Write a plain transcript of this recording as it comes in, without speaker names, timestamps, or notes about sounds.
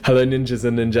Hello ninjas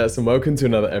and ninjas, and welcome to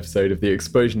another episode of the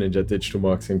Exposure Ninja Digital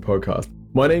Marketing Podcast.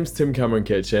 My name's Tim Cameron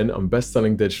Kitchen. I'm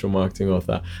best-selling digital marketing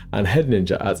author and head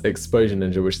ninja at Exposure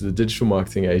Ninja, which is a digital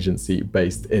marketing agency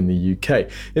based in the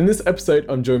UK. In this episode,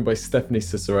 I'm joined by Stephanie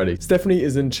Ciccarelli. Stephanie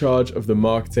is in charge of the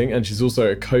marketing, and she's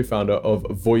also a co-founder of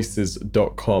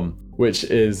Voices.com, which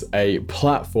is a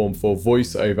platform for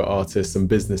voiceover artists and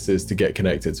businesses to get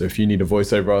connected. So if you need a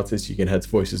voiceover artist, you can head to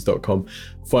Voices.com,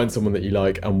 find someone that you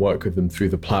like and work with them through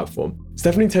the platform.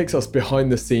 Stephanie takes us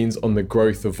behind the scenes on the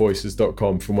growth of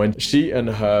Voices.com from when she and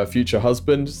her future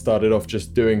husband started off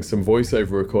just doing some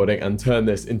voiceover recording and turned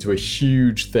this into a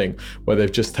huge thing where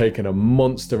they've just taken a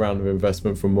monster round of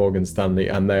investment from Morgan Stanley,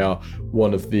 and they are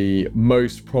one of the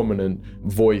most prominent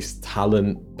voice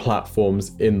talent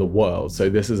platforms in the world. So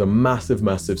this is a massive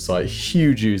site,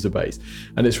 huge user base.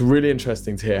 And it's really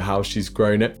interesting to hear how she's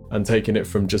grown it and taken it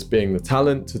from just being the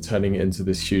talent to turning it into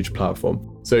this huge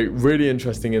platform. So really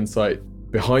interesting insight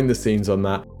behind the scenes on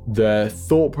that, their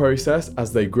thought process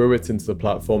as they grew it into the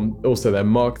platform, also their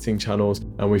marketing channels,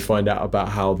 and we find out about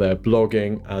how their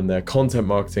blogging and their content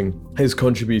marketing is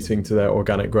contributing to their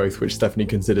organic growth, which Stephanie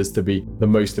considers to be the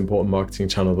most important marketing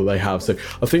channel that they have. So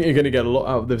I think you're going to get a lot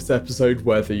out of this episode,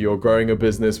 whether you're growing a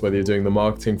business, whether you're doing the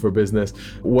marketing for a business,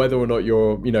 whether or not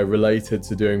you're, related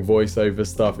to doing voiceover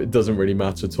stuff, it doesn't really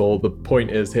matter at all. The point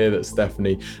is here that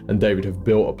Stephanie and David have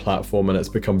built a platform and it's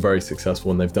become very successful,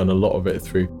 and they've done a lot of it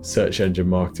through search engine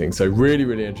marketing. So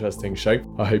really interesting show.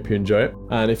 I hope you enjoy it.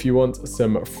 And if you want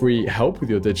some free help with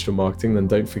your digital marketing, then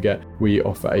don't forget we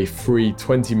offer a free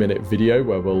 20-minute video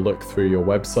where we'll look through your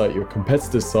website, your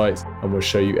competitors' sites, and we'll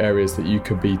show you areas that you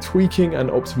could be tweaking and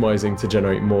optimizing to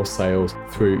generate more sales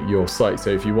through your site. So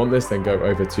if you want this, then go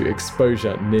over to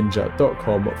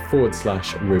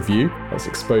exposureninja.com/review. That's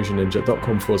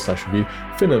exposureninja.com/review.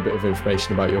 Fill in a bit of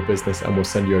information about your business, and we'll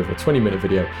send you over a 20-minute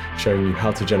video showing you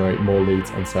how to generate more leads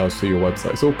and sales through your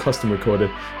website. It's all custom recorded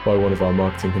by one of our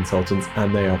marketing consultants,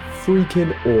 and they are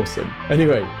freaking awesome.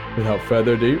 Anyway, without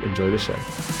further ado, enjoy the show.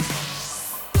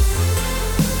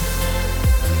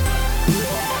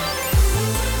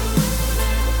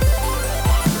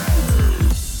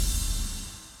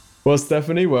 Well,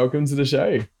 Stephanie, welcome to the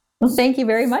show. Well, thank you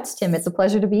very much, Tim. It's a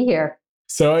pleasure to be here.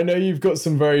 So I know you've got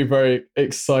some very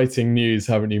exciting news,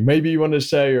 haven't you? Maybe you want to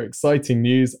share your exciting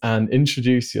news and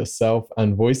introduce yourself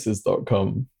and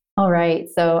Voices.com. All right.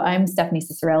 So I'm Stephanie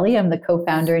Ciccarelli. I'm the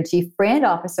co-founder and chief brand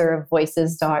officer of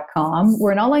Voices.com.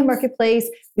 We're an online marketplace.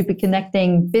 We've been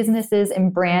connecting businesses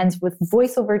and brands with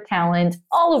voiceover talent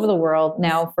all over the world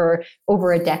now for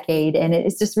over a decade. And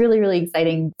it's just really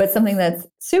exciting. But something that's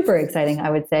super exciting, I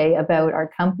would say, about our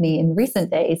company in recent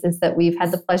days is that we've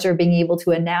had the pleasure of being able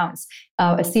to announce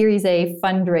a Series A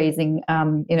fundraising,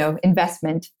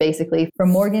 investment, basically,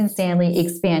 from Morgan Stanley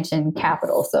Expansion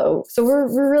Capital. So we're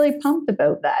really pumped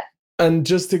about that. And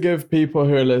just to give people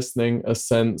who are listening a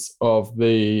sense of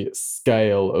the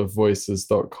scale of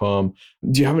Voices.com,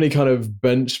 do you have any kind of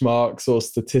benchmarks or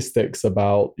statistics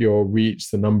about your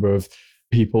reach, the number of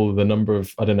people, the number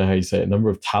of, I don't know how you say it, number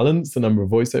of talents, the number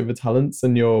of voiceover talents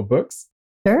in your books?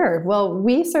 Sure. Well,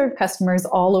 we serve customers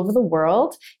all over the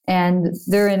world, and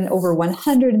they're in over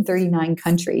 139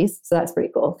 countries. So that's pretty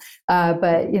cool.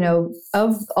 But,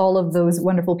 of all of those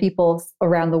wonderful people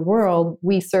around the world,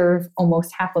 we serve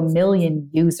almost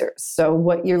 500,000 users. So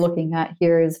what you're looking at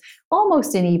here is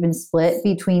almost an even split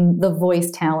between the voice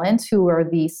talent, who are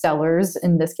the sellers,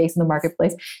 in this case in the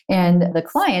marketplace, and the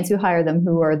clients who hire them,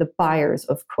 who are the buyers,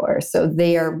 of course. So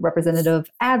they are representative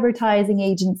advertising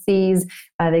agencies.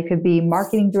 They could be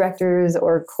marketing directors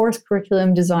or course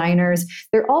curriculum designers.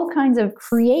 They're all kinds of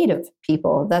creative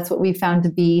people. That's what we found to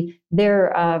be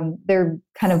their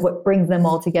kind of what brings them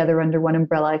all together under one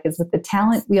umbrella. Because with the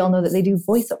talent, we all know that they do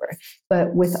voiceover.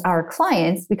 But with our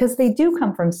clients, because they do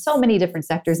come from so many different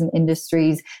sectors and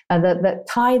industries, that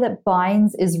tie that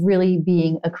binds is really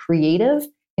being a creative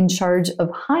in charge of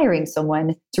hiring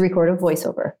someone to record a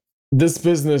voiceover. This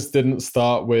business didn't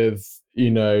start with,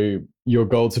 your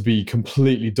goal to be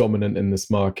completely dominant in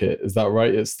this market. Is that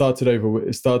right? It started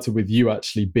with you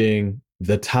actually being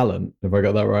the talent. Have I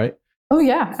got that right? Oh,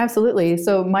 yeah, absolutely.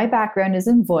 So my background is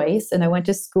in voice, and I went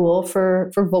to school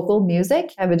for vocal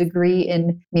music. I have a degree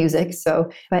in music.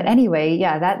 But anyway,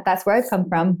 yeah, that's where I've come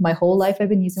from. My whole life, I've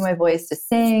been using my voice to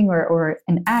sing or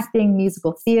in acting,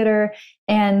 musical theater.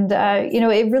 And,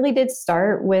 it really did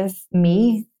start with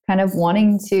me kind of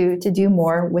wanting to do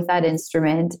more with that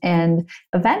instrument. And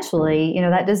eventually,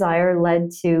 that desire led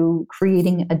to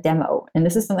creating a demo. And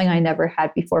this is something I never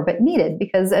had before, but needed,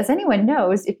 because as anyone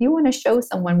knows, if you want to show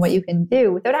someone what you can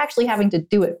do without actually having to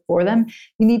do it for them,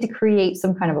 you need to create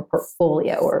some kind of a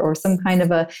portfolio or some kind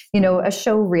of a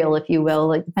show reel, if you will,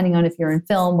 like depending on if you're in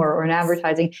film or in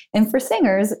advertising. And for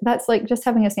singers, that's like just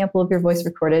having a sample of your voice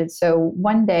recorded. So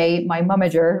one day, my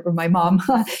momager, or my mom,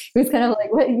 who's kind of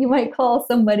like what you might call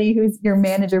somebody who's your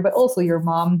manager, but also your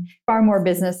mom, far more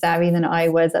business savvy than I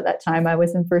was at that time. I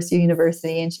was in first year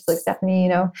university, and she's like,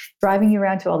 Stephanie, driving you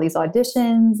around to all these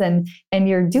auditions and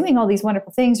you're doing all these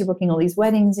wonderful things, you're booking all these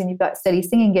weddings and you've got steady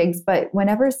singing gigs. But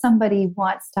whenever somebody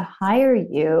wants to hire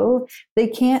you, they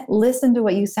can't listen to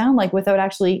what you sound like without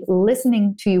actually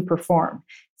listening to you perform.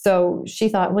 So she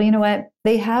thought, well, you know what?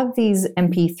 They have these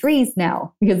MP3s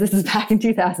now, because this is back in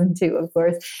 2002, of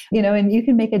course, and you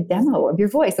can make a demo of your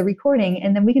voice, a recording,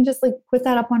 and then we can just like put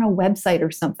that up on a website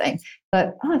or something.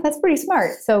 But that's pretty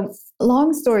smart. So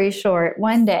long story short,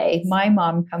 one day my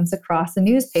mom comes across a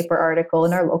newspaper article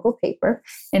in our local paper,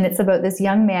 and it's about this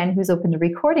young man who's opened a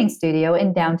recording studio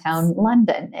in downtown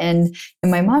London. And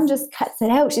my mom just cuts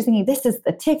it out. She's thinking, this is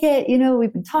the ticket.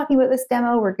 We've been talking about this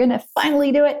demo. We're going to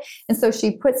finally do it. And so she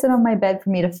puts it on my bed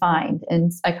for me to find. And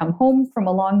I come home from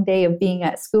a long day of being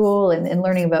at school and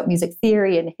learning about music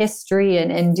theory and history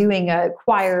and doing a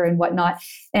choir and whatnot.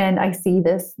 And I see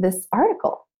this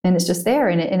article, and it's just there.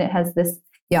 And it has this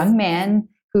young man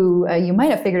who you might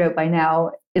have figured out by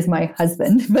now is my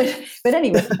husband. But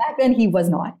anyway, back then he was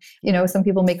not. Some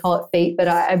people may call it fate, but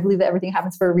I believe that everything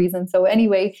happens for a reason. So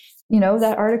anyway,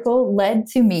 that article led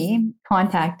to me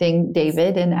contacting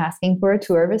David and asking for a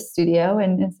tour of his studio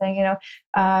and saying,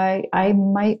 I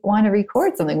might want to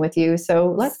record something with you.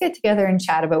 So let's get together and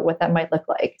chat about what that might look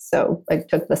like. So I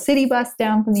took the city bus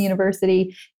down from the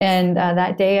university, and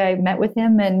that day I met with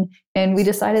him and we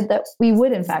decided that we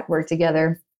would in fact work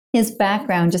together. His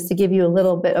background, just to give you a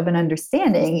little bit of an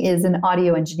understanding, is in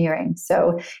audio engineering.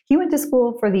 So he went to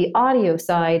school for the audio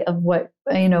side of what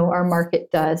our market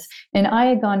does. And I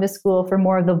had gone to school for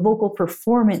more of the vocal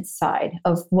performance side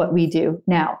of what we do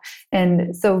now.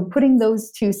 And so putting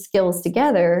those two skills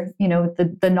together,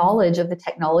 the knowledge of the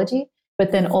technology,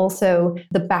 but then also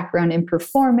the background in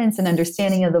performance and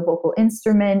understanding of the vocal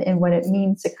instrument and what it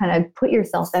means to kind of put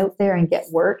yourself out there and get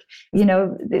work.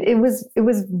 It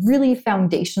was really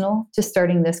foundational to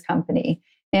starting this company.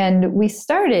 And we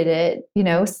started it,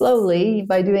 slowly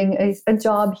by doing a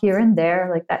job here and there.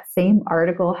 Like that same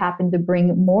article happened to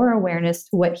bring more awareness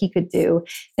to what he could do.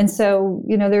 And so,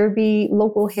 there would be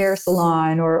local hair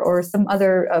salon or some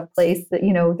other place that,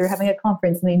 they're having a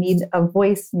conference and they need a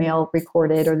voicemail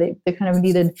recorded, or they kind of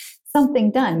needed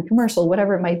something done, commercial,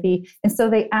 whatever it might be. And so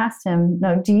they asked him,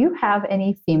 no, do you have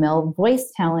any female voice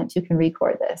talent who can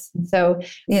record this? And so,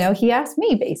 he asked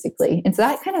me basically. And so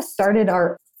that kind of started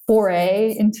our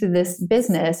foray into this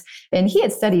business. And he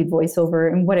had studied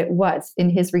voiceover and what it was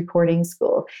in his recording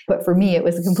school. But for me, it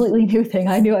was a completely new thing.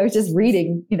 I knew I was just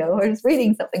reading, I was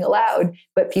reading something aloud,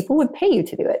 but people would pay you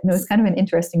to do it. And it was kind of an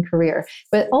interesting career.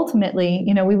 But ultimately,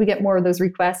 we would get more of those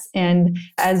requests. And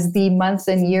as the months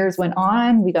and years went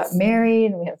on, we got married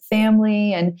and we have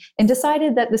family and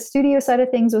decided that the studio side of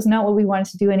things was not what we wanted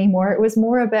to do anymore. It was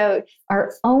more about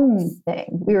our own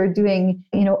thing. We were doing,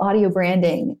 audio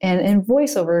branding and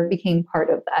voiceover became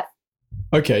part of that.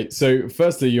 Okay, so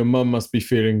firstly, your mum must be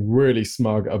feeling really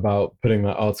smug about putting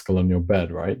that article on your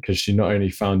bed, right? Because she not only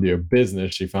found you a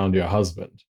business, she found you a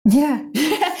husband. Yeah,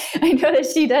 I know that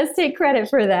she does take credit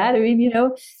for that. I mean,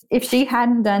 if she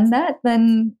hadn't done that,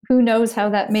 then who knows how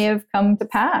that may have come to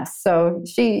pass. So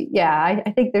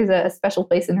I think there's a special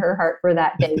place in her heart for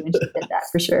that day when she did that,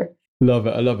 for sure. Love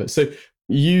it. I love it. So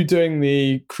you doing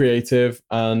the creative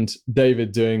and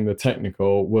David doing the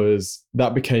technical,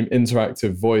 that became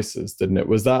Interactive Voices, didn't it?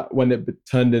 Was that when it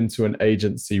turned into an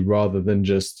agency rather than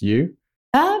just you?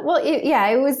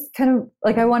 It was kind of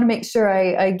like, I want to make sure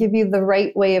I give you the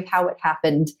right way of how it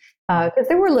happened. Because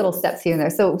there were little steps here and there.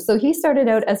 So he started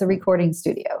out as a recording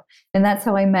studio, and that's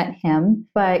how I met him.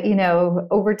 But,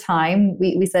 over time,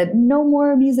 we said, no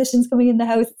more musicians coming in the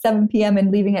house at 7 p.m.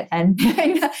 and leaving at 10.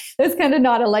 That's kind of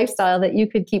not a lifestyle that you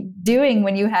could keep doing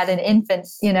when you had an infant,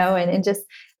 and just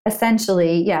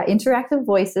essentially,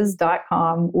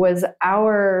 interactivevoices.com was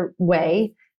our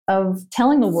way of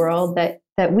telling the world that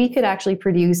we could actually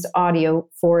produce audio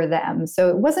for them. So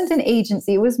it wasn't an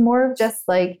agency. It was more of just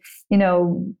like,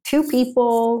 two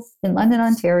people in London,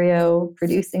 Ontario,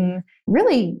 producing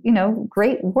really,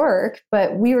 great work,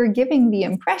 but we were giving the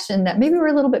impression that maybe we're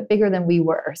a little bit bigger than we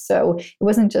were. So it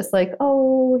wasn't just like,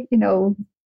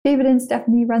 David and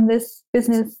Stephanie run this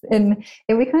business. And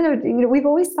we kind of, we've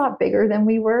always thought bigger than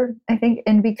we were, I think.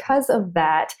 And because of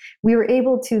that, we were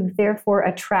able to therefore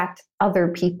attract other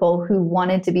people who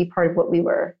wanted to be part of what we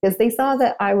were, because they saw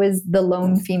that I was the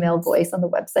lone female voice on the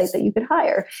website that you could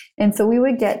hire. And so we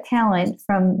would get talent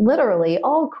from literally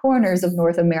all corners of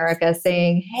North America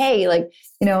saying, hey,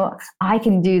 I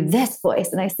can do this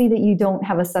voice. And I see that you don't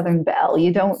have a Southern belle.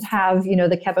 You don't have,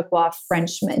 the Quebecois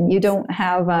Frenchman. You don't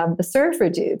have the surfer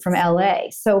dude from LA.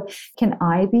 So can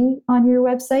I be on your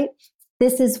website?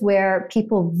 This is where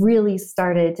people really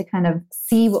started to kind of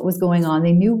see what was going on.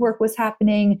 They knew work was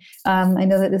happening. I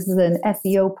know that this is an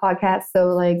SEO podcast,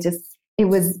 so it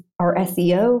was our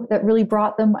SEO that really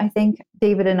brought them. I think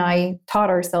David and I taught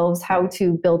ourselves how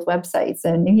to build websites,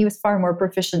 and he was far more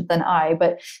proficient than I.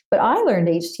 But I learned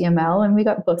HTML, and we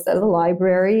got books out of the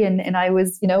library, and I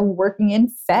was working in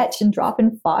Fetch and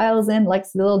dropping files in like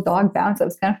the little dog bounce. That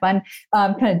was kind of fun.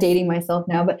 Kind of dating myself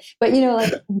now, but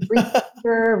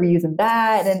we're using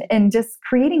that, and just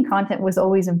creating content was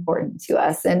always important to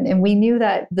us, and we knew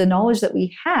that the knowledge that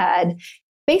we had,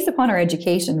 based upon our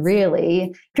education,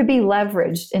 really could be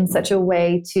leveraged in such a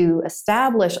way to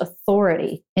establish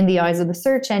authority in the eyes of the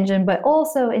search engine, but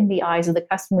also in the eyes of the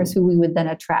customers who we would then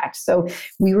attract. So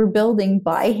we were building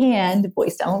by hand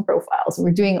voice talent profiles.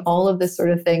 We're doing all of this sort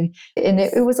of thing. And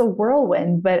it was a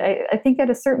whirlwind. But I think at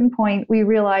a certain point, we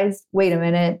realized, wait a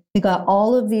minute, we got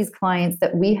all of these clients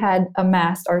that we had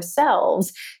amassed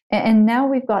ourselves. And now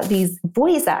we've got these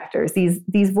voice actors,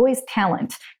 these voice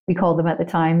talent, we called them at the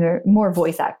time. They're more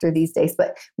voice actor these days,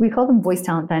 but we called them voice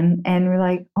talent then. And we're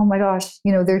like, oh my gosh,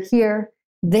 they're here.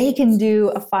 They can do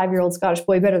a 5-year-old Scottish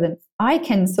boy better than I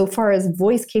can so far as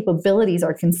voice capabilities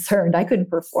are concerned. I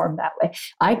couldn't perform that way.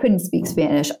 I couldn't speak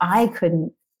Spanish. I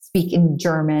couldn't speak in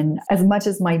German. As much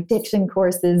as my diction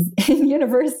courses in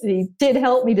university did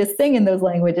help me to sing in those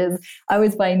languages, I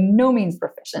was by no means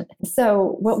proficient.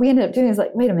 So what we ended up doing is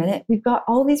wait a minute, we've got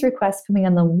all these requests coming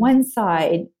on the one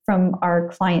side from our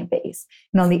client base.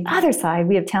 And on the other side,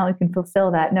 we have talent who can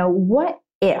fulfill that. Now, what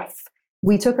if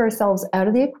we took ourselves out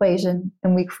of the equation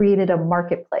and we created a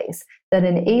marketplace that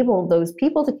enabled those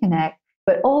people to connect,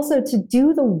 but also to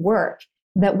do the work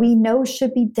that we know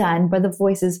should be done by the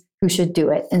voices who should do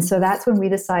it? And so that's when we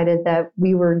decided that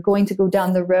we were going to go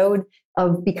down the road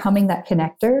of becoming that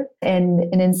connector.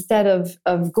 And instead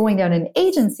of going down an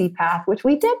agency path, which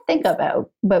we did think about,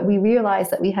 but we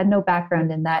realized that we had no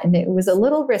background in that and it was a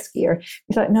little riskier.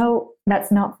 We thought, no,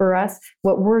 that's not for us.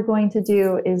 What we're going to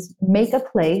do is make a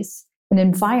place, an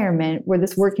environment where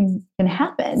this work can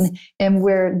happen and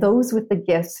where those with the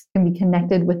gifts can be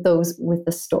connected with those with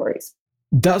the stories.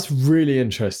 That's really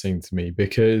interesting to me,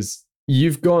 because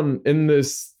you've gone in the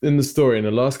story in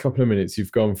the last couple of minutes,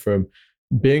 you've gone from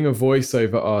being a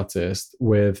voiceover artist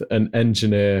with an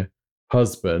engineer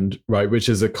husband, right? Which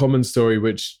is a common story,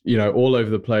 which, all over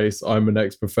the place. I'm an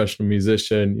ex-professional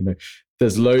musician,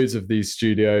 there's loads of these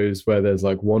studios where there's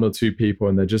like 1 or 2 people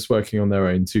and they're just working on their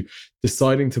own, to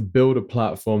deciding to build a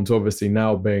platform, to obviously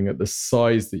now being at the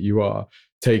size that you are,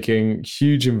 taking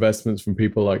huge investments from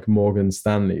people like Morgan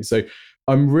Stanley. So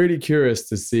I'm really curious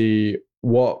to see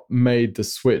what made the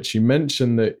switch. You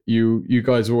mentioned that you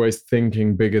guys were always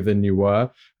thinking bigger than you were,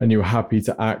 and you were happy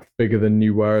to act bigger than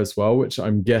you were as well, which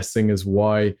I'm guessing is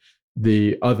why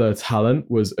the other talent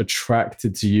was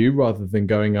attracted to you rather than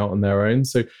going out on their own.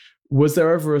 So was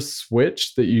there ever a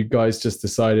switch that you guys just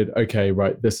decided, okay,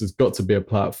 right, this has got to be a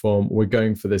platform. We're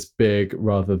going for this big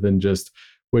rather than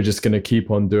we're just going to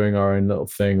keep on doing our own little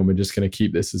thing and we're just going to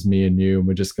keep this as me and you and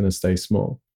we're just going to stay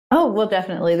small? Oh, well,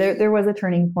 definitely. There was a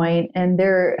turning point, and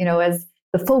there, as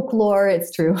the folklore, it's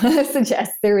true,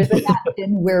 suggests there is a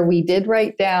napkin where we did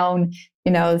write down,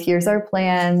 here's our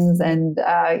plans, and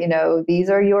these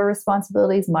are your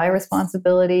responsibilities, my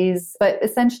responsibilities. But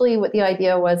essentially, what the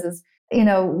idea was is,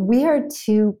 we are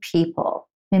 2 people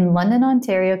in London,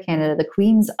 Ontario, Canada, the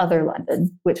Queen's other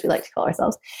London, which we like to call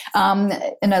ourselves.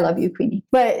 And I love you, Queenie.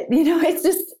 But it's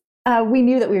just we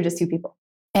knew that we were just 2 people.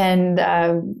 And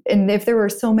if there were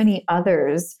so many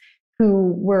others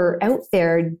who were out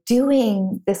there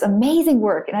doing this amazing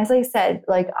work, and as I said,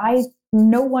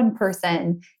 no one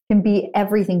person can be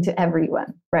everything to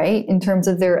everyone, right? In terms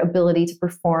of their ability to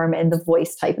perform and the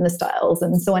voice type and the styles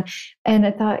and so on. And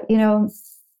I thought,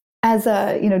 as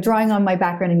drawing on my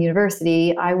background in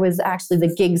university, I was actually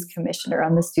the gigs commissioner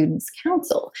on the Students'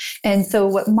 Council. And so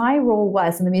what my role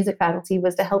was in the music faculty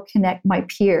was to help connect my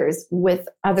peers with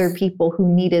other people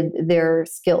who needed their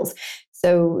skills.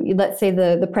 So let's say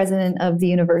the president of the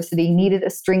university needed a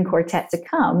string quartet to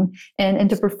come and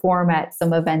to perform at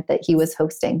some event that he was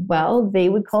hosting. Well, they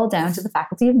would call down to the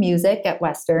Faculty of Music at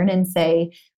Western and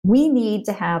say, we need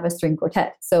to have a string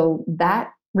quartet. So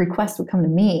that request would come to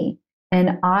me.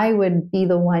 And I would be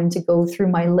the one to go through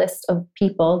my list of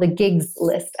people, the gigs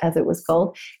list, as it was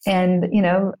called, and,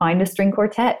 find a string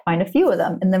quartet, find a few of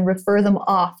them, and then refer them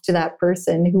off to that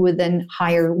person who would then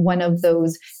hire one of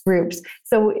those groups.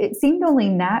 So it seemed only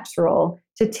natural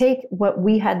to take what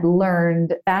we had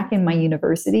learned back in my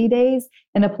university days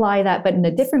and apply that, but in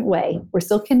a different way. We're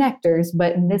still connectors,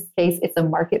 but in this case, it's a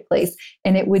marketplace.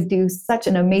 And it would do such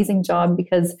an amazing job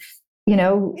because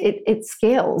it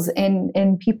scales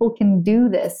and people can do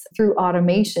this through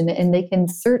automation and they can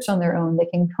search on their own. They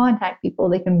can contact people.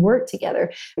 They can work together.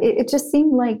 It just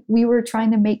seemed like we were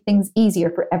trying to make things easier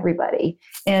for everybody.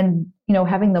 And,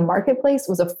 having the marketplace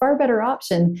was a far better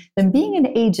option than being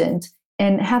an agent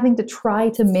and having to try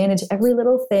to manage every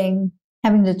little thing,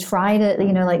 having to try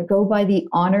to, go by the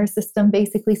honor system.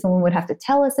 Basically, someone would have to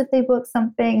tell us if they booked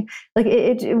something.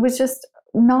 It was just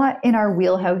not in our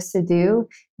wheelhouse to do,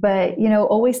 but,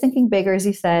 always thinking bigger, as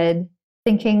you said,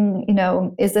 thinking,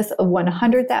 is this a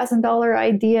 $100,000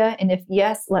 idea? And if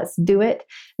yes, let's do it.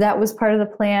 That was part of the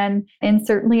plan. And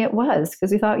certainly it was,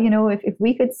 because we thought, if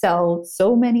we could sell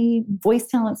so many voice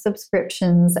talent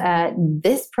subscriptions at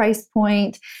this price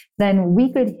point, then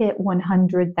we could hit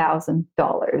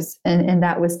 $100,000. And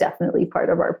that was definitely part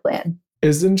of our plan.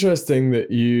 It's interesting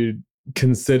that you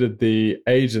considered the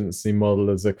agency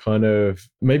model as a kind of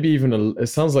it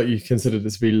sounds like you considered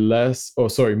this to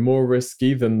be more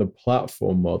risky than the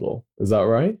platform model. Is that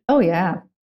right? Oh, yeah.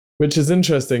 Which is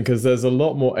interesting because there's a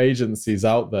lot more agencies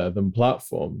out there than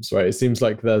platforms, right? It seems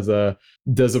like there's a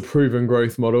proven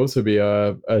growth model to be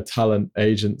a talent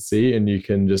agency and you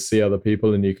can just see other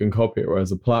people and you can copy it,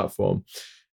 whereas a platform,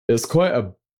 it's quite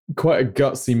a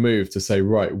gutsy move to say,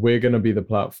 right, we're going to be the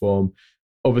platform.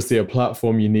 Obviously, a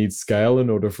platform, you need scale in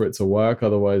order for it to work.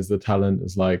 Otherwise, the talent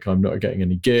is like, I'm not getting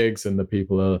any gigs. And the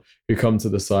people who come to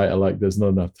the site are like, there's not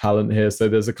enough talent here. So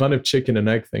there's a kind of chicken and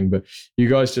egg thing. But you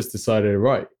guys just decided,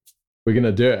 right, we're going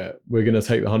to do it. We're going to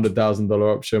take the $100,000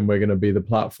 option. We're going to be the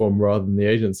platform rather than the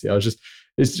agency.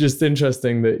 It's just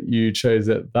interesting that you chose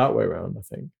it that way around,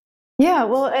 I think. Yeah,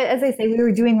 well, as I say, we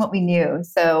were doing what we knew.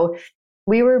 So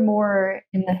we were more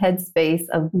in the headspace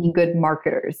of being good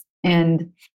marketers.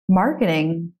 And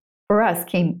marketing for us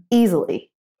came easily,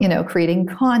 creating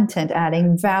content,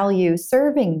 adding value,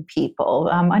 serving people,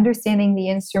 understanding the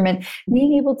instrument,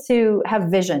 being able to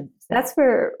have vision. That's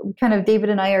where kind of David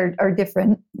and I are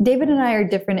different. David and I are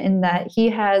different in that he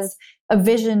has a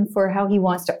vision for how he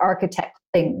wants to architect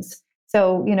things.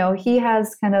 So, he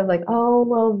has kind of like, oh,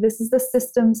 well, this is the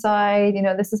system side,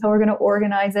 this is how we're going to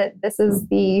organize it. This is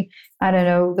the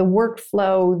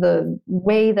workflow, the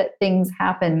way that things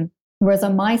happen. Whereas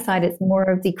on my side, it's more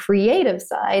of the creative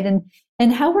side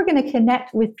and how we're going to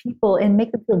connect with people and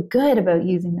make them feel good about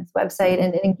using this website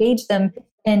and engage them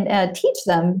and teach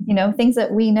them, things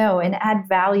that we know and add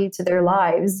value to their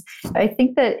lives. I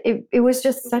think that it was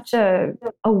just such a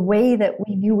way that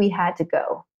we knew we had to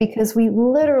go because we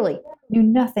literally knew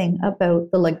nothing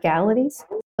about the legalities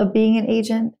of being an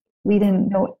agent. We didn't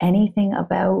know anything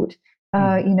about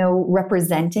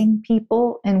representing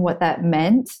people and what that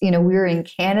meant. We were in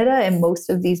Canada and most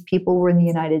of these people were in the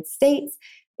United States.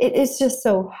 It's just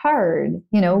so hard,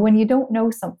 when you don't know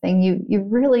something, you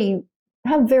really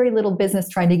have very little business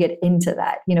trying to get into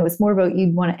that. It's more about you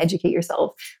want to educate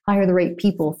yourself, hire the right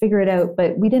people, figure it out.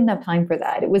 But we didn't have time for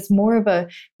that. It was more of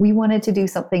we wanted to do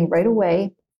something right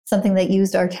away, something that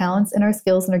used our talents and our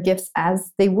skills and our gifts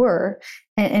as they were.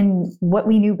 And what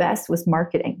we knew best was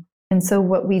marketing. And so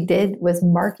what we did was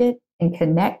market and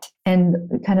connect and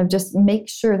kind of just make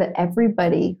sure that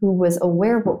everybody who was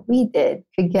aware of what we did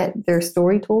could get their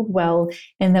story told well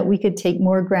and that we could take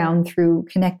more ground through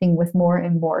connecting with more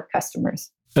and more customers.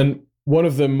 And one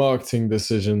of the marketing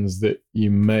decisions that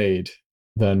you made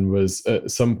then was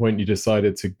at some point you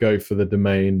decided to go for the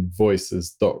domain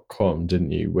voices.com,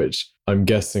 didn't you? Which I'm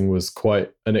guessing was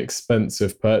quite an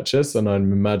expensive purchase and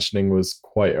I'm imagining was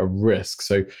quite a risk.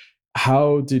 So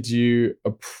how did you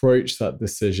approach that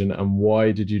decision and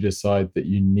why did you decide that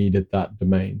you needed that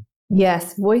domain?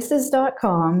 Yes,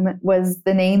 voices.com was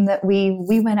the name that we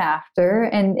went after.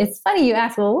 And it's funny you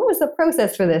ask, well, what was the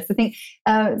process for this? I think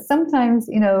sometimes,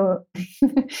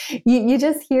 you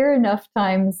just hear enough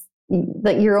times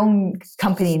like your own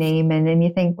company name and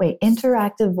you think, wait,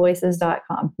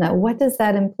 interactivevoices.com. Now, what does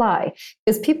that imply?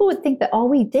 Because people would think that all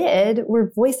we did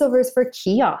were voiceovers for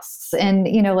kiosks and,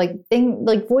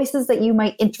 like voices that you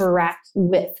might interact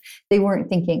with. They weren't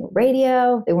thinking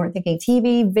radio, they weren't thinking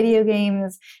TV, video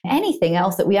games, anything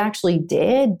else that we actually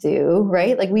did do,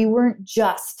 right? Like we weren't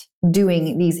just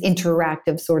doing these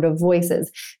interactive sort of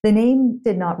voices. The name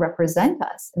did not represent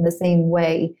us in the same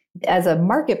way as a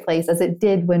marketplace as it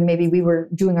did when maybe we were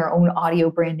doing our own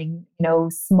audio branding,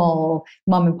 small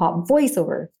mom and pop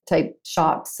voiceover type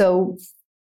shop. So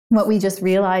what we just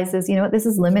realized is, this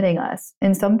is limiting us.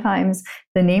 And sometimes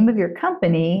the name of your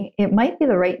company, it might be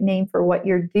the right name for what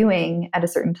you're doing at a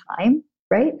certain time,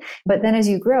 right? But then as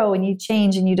you grow and you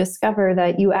change and you discover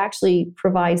that you actually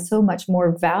provide so much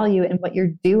more value in what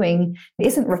you're doing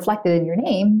isn't reflected in your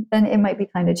name, then it might be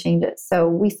time to change it. So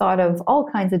we thought of all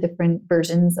kinds of different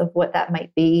versions of what that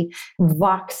might be.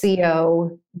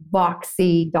 Voxio,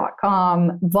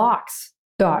 Voxy.com,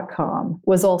 Vox.com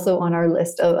was also on our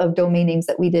list of domain names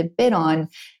that we did bid on.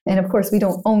 And of course, we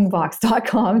don't own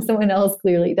Vox.com. Someone else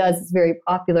clearly does. It's very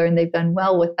popular and they've done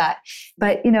well with that.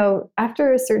 But,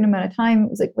 after a certain amount of time,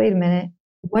 it was like, wait a minute,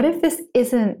 what if this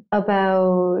isn't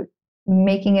about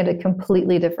making it a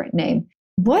completely different name?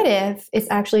 What if it's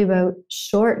actually about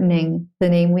shortening the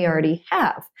name we already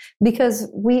have? Because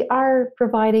we are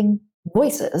providing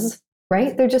voices,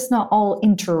 right? They're just not all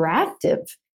interactive.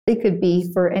 They could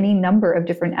be for any number of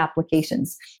different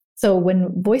applications. So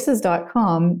when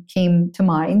voices.com came to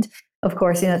mind, of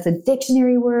course, it's a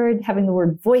dictionary word. Having the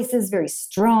word voices, very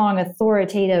strong,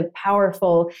 authoritative,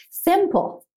 powerful,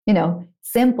 simple.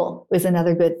 Simple was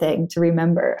another good thing to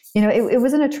remember. It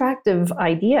was an attractive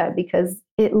idea because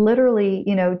it literally,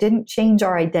 didn't change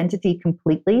our identity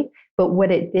completely. But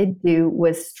what it did do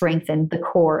was strengthen the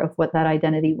core of what that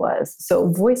identity was. So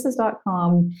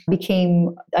voices.com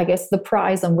became, I guess, the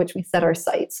prize on which we set our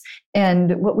sights.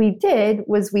 And what we did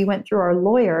was we went through our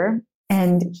lawyer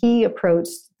and he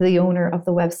approached the owner of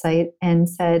the website and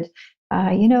said,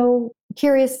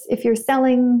 curious if you're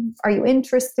selling, are you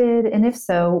interested? And if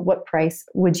so, what price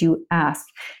would you ask?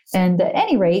 And at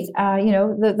any rate,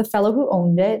 the fellow who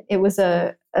owned it, it was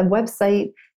a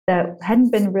website that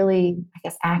hadn't been really,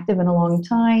 active in a long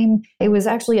time. It was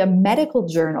actually a medical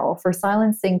journal for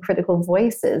silencing critical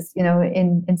voices,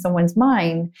 in someone's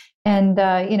mind. And,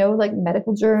 like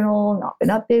medical journal, not been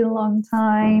updated in a long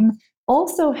time.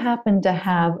 Also happened to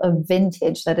have a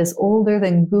vintage that is older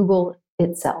than Google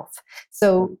itself.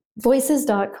 So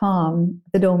voices.com,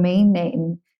 the domain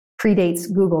name,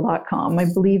 predates google.com. I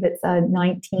believe it's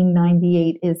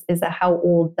 1998 is how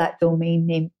old that domain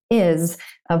name is,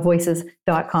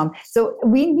 voices.com. So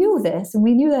we knew this, and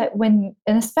we knew that and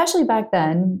especially back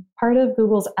then, part of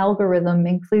Google's algorithm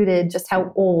included just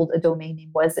how old a domain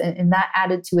name was, and that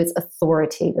added to its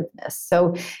authoritativeness.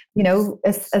 So,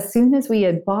 as soon as we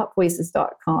had bought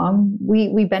voices.com,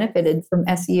 we benefited from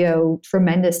SEO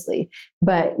tremendously,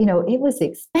 but, it was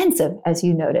expensive, as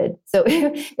you noted. So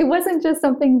it wasn't just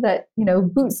something that,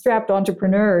 bootstrapped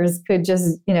entrepreneurs could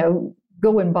just,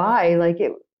 go and buy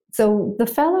So the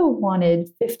fellow wanted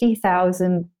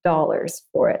 $50,000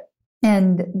 for it.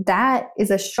 And that is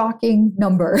a shocking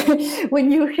number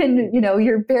when you can,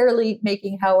 you're barely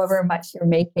making however much you're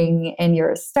making and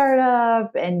you're a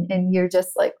startup and you're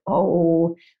just like,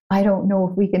 oh, I don't know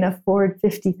if we can afford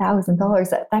 $50,000.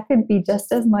 That could be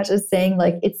just as much as saying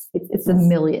it's $1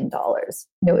 million.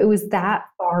 It was that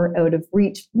far out of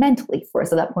reach mentally for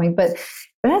us at that point. But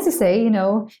as I say,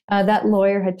 that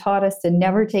lawyer had taught us to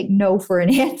never take no for an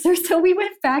answer. So we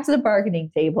went back to the bargaining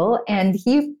table and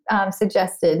he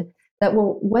suggested that,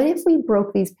 well, what if we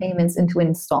broke these payments into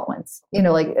installments?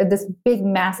 This big,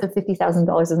 massive $50,000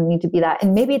 doesn't need to be that.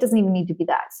 And maybe it doesn't even need to be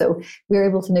that. So we were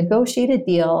able to negotiate a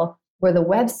deal where the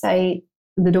website,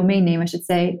 the domain name, I should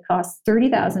say, costs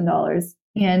 $30,000.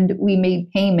 And we made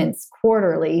payments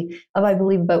quarterly of, I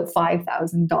believe, about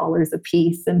 $5,000 a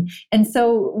piece. And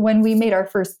so when we made our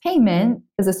first payment,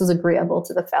 because this was agreeable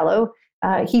to the fellow,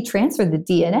 he transferred the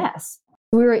DNS.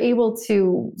 We were able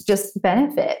to just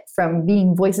benefit from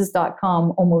being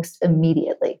voices.com almost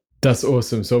immediately. That's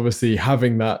awesome. So obviously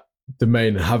having that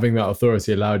domain and having that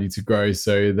authority allowed you to grow.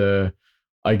 So the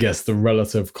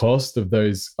relative cost of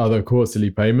those other quarterly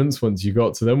payments once you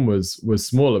got to them was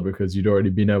smaller because you'd already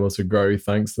been able to grow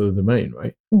thanks to the domain,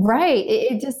 right? Right.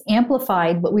 It just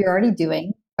amplified what we were already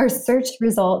doing. Our search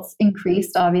results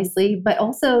increased, obviously, but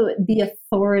also the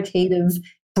authoritative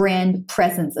brand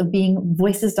presence of being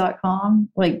voices.com.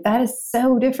 That is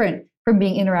so different from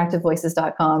being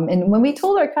interactivevoices.com. And when we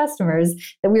told our customers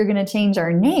that we were going to change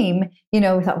our name, we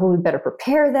thought, well, we better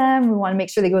prepare them. We want to make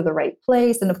sure they go to the right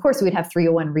place. And of course, we'd have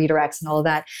 301 redirects and all of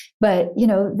that. But,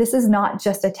 this is not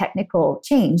just a technical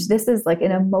change. This is like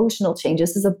an emotional change.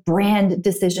 This is a brand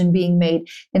decision being made,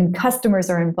 and customers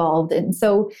are involved. And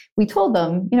so we told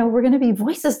them, we're going to be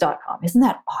voices.com. Isn't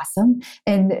that awesome?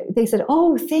 And they said,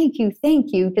 oh, thank you.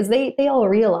 Because they all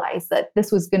realized that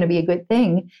this was going to be a good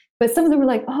thing. But some of them were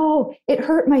like, oh, it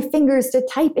hurt my fingers to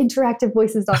type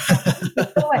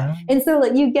interactivevoices.com. And so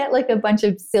you get like a bunch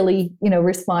of silly,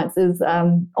 responses,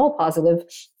 all positive,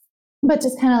 but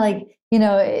just kind of like,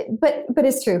 but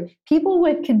it's true. People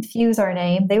would confuse our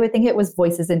name. They would think it was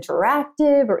Voices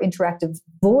Interactive or Interactive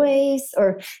Voice.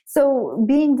 So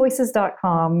being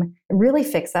voices.com really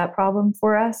fixed that problem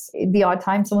for us. The odd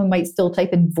time someone might still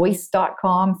type in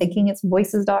voice.com thinking it's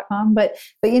voices.com. But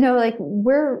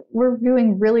we're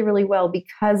doing really, really well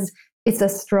because it's a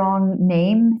strong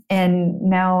name. And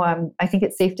now I think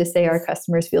it's safe to say our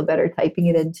customers feel better typing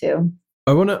it in too.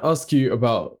 I want to ask you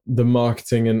about the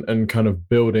marketing and kind of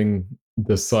building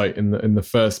the site in the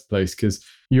first place, because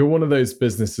you're one of those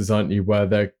businesses, aren't you, where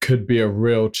there could be a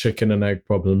real chicken and egg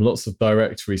problem. Lots of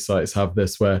directory sites have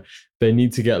this, where they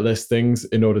need to get listings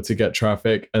in order to get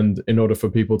traffic. And in order for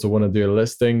people to want to do a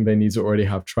listing, they need to already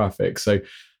have traffic. So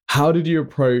how did you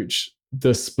approach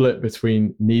the split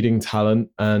between needing talent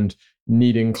and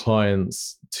needing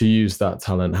clients to use that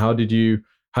talent? How did you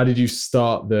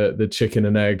start the chicken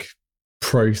and egg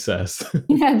process?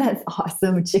 Yeah, that's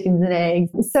awesome. Chickens and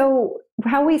eggs. So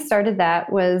how we started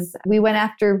that was we went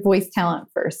after voice talent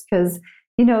first, because,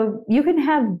 you can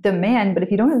have demand, but if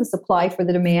you don't have the supply for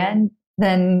the demand,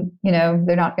 then,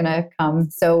 they're not going to come.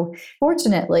 So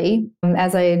fortunately,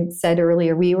 as I had said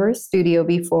earlier, we were a studio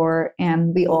before,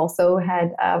 and we also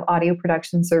had audio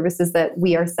production services that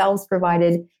we ourselves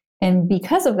provided. And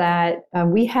because of that,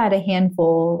 we had a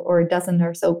handful or a dozen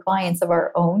or so clients of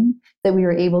our own that we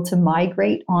were able to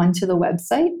migrate onto the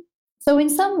website. So in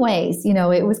some ways,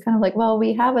 it was kind of like, well,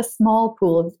 we have a small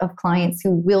pool of clients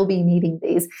who will be needing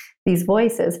these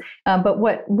voices. But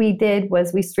what we did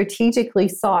was we strategically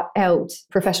sought out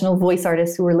professional voice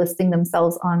artists who were listing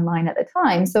themselves online at the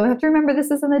time. So I have to remember,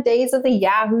 this is in the days of the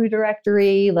Yahoo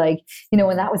directory,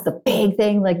 when that was the big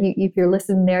thing, if you're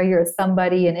listening there, you're a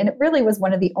somebody. And it really was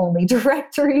one of the only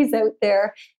directories out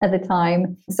there at the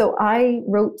time. So I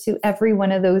wrote to every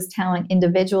one of those talent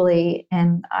individually,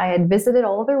 and I had visited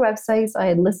all of their websites. I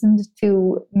had listened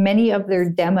to many of their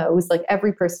demos, like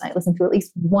every person I listened to at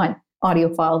least one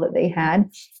audio file that they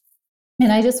had.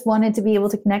 And I just wanted to be able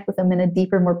to connect with them in a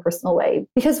deeper, more personal way.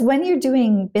 Because when you're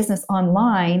doing business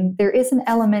online, there is an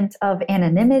element of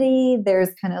anonymity. There's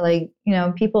kind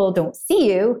of people don't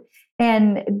see you.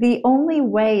 And the only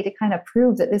way to kind of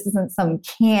prove that this isn't some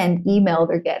canned email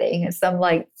they're getting, is some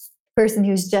person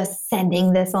who's just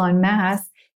sending this en masse,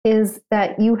 is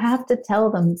that you have to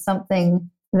tell them something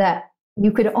that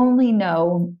you could only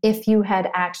know if you had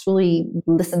actually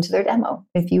listened to their demo,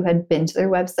 if you had been to their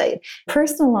website.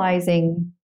 Personalizing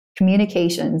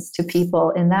communications to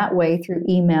people in that way through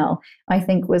email, I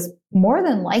think, was more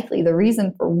than likely the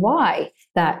reason for why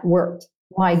that worked,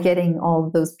 why getting all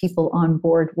of those people on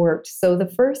board worked. So the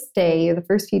first day, or the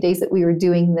first few days that we were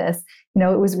doing this,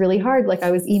 it was really hard.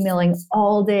 I was emailing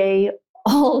all day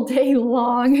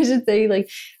long, I should say,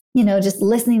 just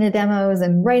listening to demos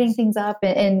and writing things up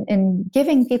and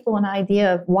giving people an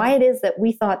idea of why it is that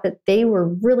we thought that they were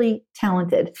really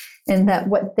talented and that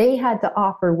what they had to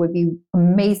offer would be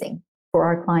amazing for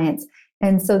our clients.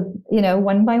 And so,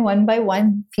 one by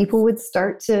one, people would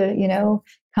start to,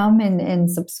 come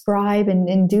and subscribe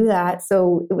and do that.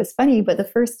 So it was funny, but the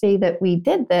first day that we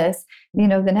did this, the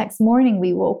next morning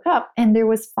we woke up and there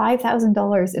was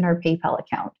 $5,000 in our PayPal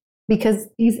account. Because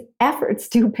these efforts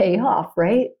do pay off,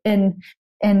 right? And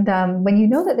when you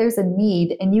know that there's a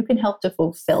need and you can help to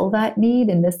fulfill that need,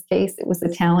 in this case, it was the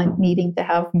talent needing to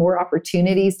have more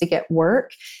opportunities to get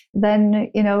work,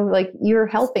 then, you're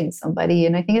helping somebody.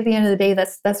 And I think at the end of the day,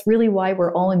 that's really why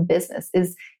we're all in business,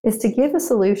 is to give a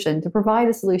solution, to provide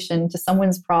a solution to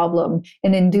someone's problem.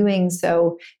 And in doing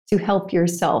so, to help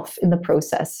yourself in the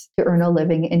process to earn a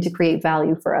living and to create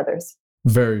value for others.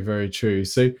 Very, very true.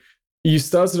 So you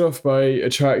started off by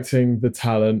attracting the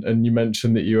talent, and you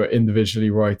mentioned that you were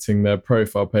individually writing their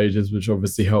profile pages, which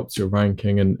obviously helped your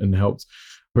ranking and helped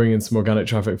bring in some organic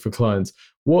traffic for clients.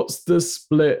 What's the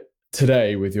split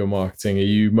today with your marketing? Are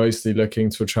you mostly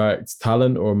looking to attract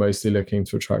talent or mostly looking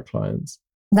to attract clients?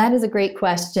 That is a great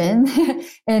question.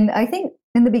 And I think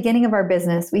in the beginning of our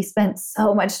business, we spent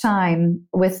so much time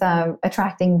with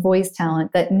attracting voice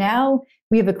talent that now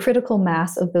we have a critical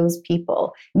mass of those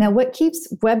people. Now, what keeps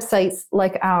websites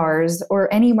like ours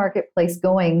or any marketplace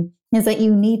going is that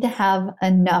you need to have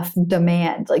enough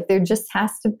demand. Like there just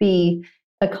has to be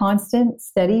a constant,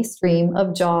 steady stream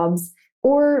of jobs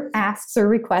or asks or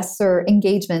requests or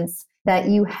engagements that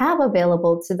you have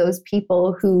available to those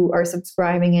people who are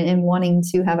subscribing and wanting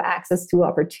to have access to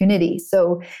opportunity.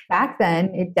 So back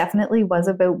then, it definitely was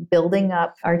about building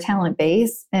up our talent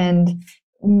base. And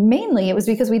mainly it was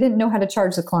because we didn't know how to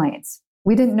charge the clients.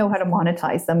 We didn't know how to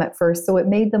monetize them at first. So it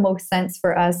made the most sense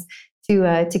for us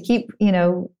to keep,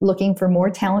 looking for more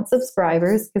talent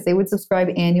subscribers because they would subscribe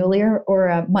annually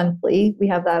or monthly. We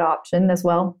have that option as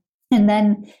well. And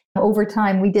then over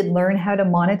time, we did learn how to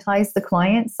monetize the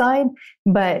client side.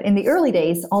 But in the early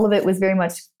days, all of it was very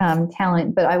much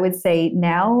talent. But I would say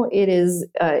now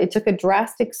it took a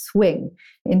drastic swing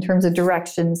in terms of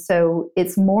direction. So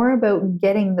it's more about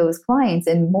getting those clients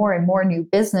and more new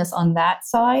business on that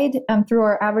side through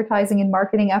our advertising and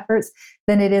marketing efforts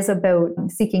than it is about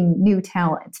seeking new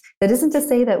talent. That isn't to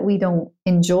say that we don't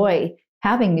enjoy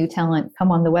having new talent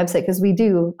come on the website, because we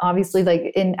do. Obviously,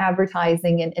 like in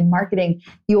advertising and marketing,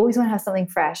 you always want to have something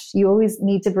fresh. You always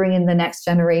need to bring in the next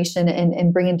generation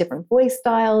and bring in different voice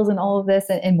styles and all of this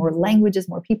and more languages,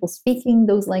 more people speaking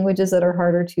those languages that are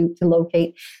harder to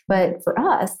locate. But for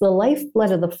us, the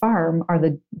lifeblood of the farm are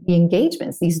the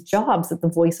engagements, these jobs that the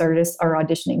voice artists are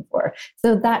auditioning for.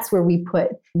 So that's where we put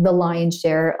the lion's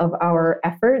share of our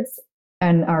efforts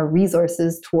and our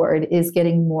resources toward, is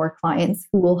getting more clients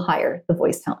who will hire the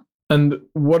voice talent. And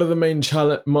what are the main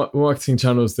marketing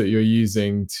channels that you're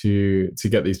using to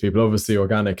get these people? Obviously,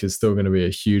 organic is still going to be a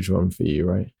huge one for you,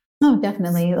 right? Oh,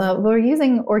 definitely. We're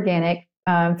using organic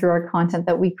through our content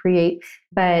that we create,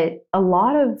 but a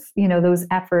lot of those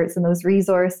efforts and those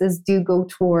resources do go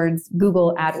towards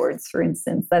Google AdWords, for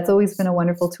instance. That's always been a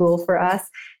wonderful tool for us.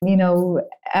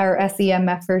 Our SEM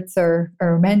efforts are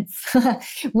immense.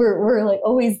 we're like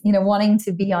always wanting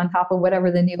to be on top of whatever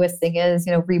the newest thing is.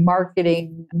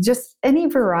 Remarketing, just any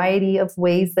variety of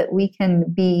ways that we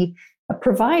can be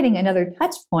providing another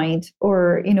touch point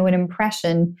or an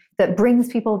impression that brings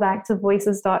people back to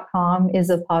voices.com is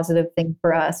a positive thing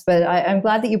for us. But I'm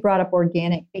glad that you brought up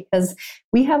organic, because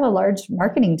we have a large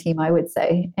marketing team, I would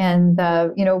say. And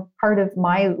part of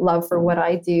my love for what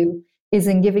I do is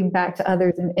in giving back to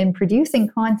others and producing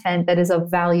content that is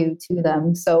of value to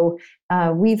them. So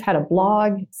we've had a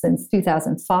blog since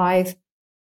 2005.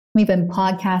 We've been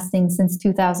podcasting since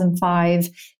 2005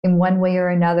 in one way or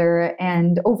another.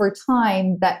 And over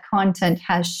time, that content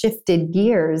has shifted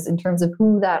gears in terms of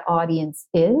who that audience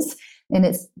is. And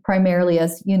it's primarily,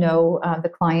 as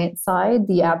the client side,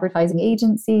 the advertising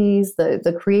agencies,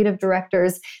 the creative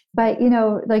directors. But,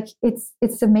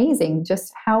 it's amazing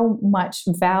just how much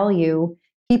value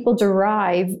people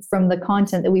derive from the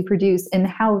content that we produce and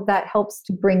how that helps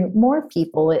to bring more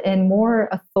people and more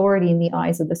authority in the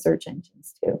eyes of the search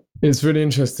engines too. It's really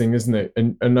interesting, isn't it?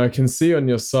 And I can see on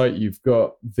your site, you've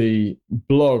got the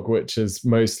blog, which is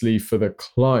mostly for the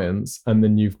clients, and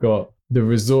then you've got the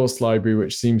resource library,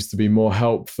 which seems to be more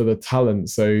help for the talent.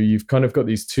 So you've kind of got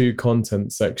these two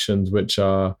content sections, which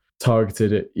are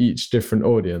targeted at each different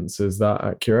audience. Is that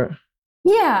accurate?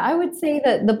 Yeah, I would say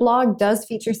that the blog does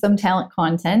feature some talent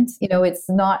content. It's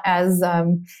not as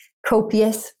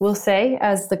copious, we'll say,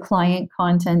 as the client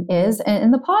content is.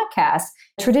 And the podcast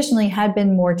traditionally had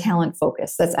been more talent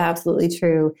focused. That's absolutely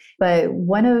true. But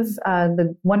one of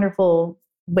the wonderful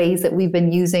ways that we've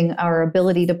been using our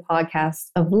ability to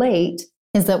podcast of late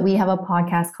is that we have a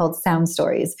podcast called Sound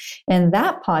Stories. And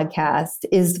that podcast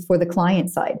is for the client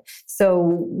side. So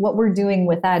what we're doing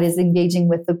with that is engaging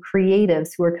with the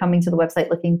creatives who are coming to the website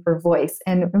looking for voice.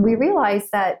 And we realize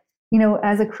that,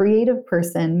 as a creative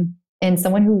person and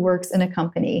someone who works in a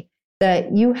company,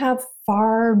 that you have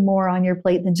far more on your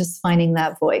plate than just finding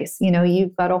that voice.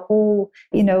 You've got a whole,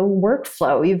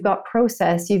 workflow, you've got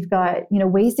process, you've got,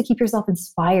 ways to keep yourself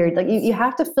inspired. Like you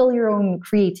have to fill your own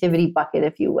creativity bucket,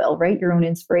 if you will, right? Your own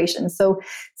inspiration. So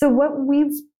what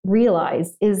we've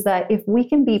realized is that if we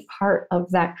can be part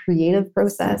of that creative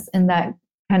process and that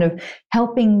kind of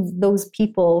helping those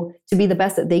people to be the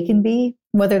best that they can be,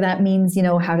 whether that means,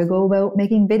 how to go about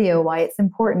making video, why it's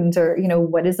important, or,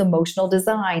 what is emotional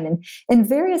design and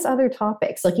various other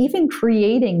topics, like even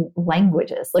creating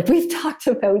languages. Like we've talked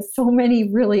about so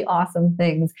many really awesome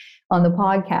things on the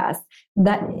podcast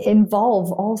that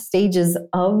involve all stages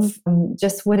of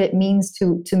just what it means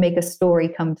to make a story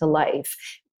come to life.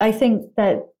 I think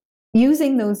that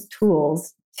using those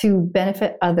tools to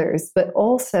benefit others, but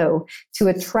also to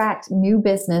attract new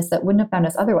business that wouldn't have found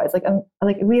us otherwise.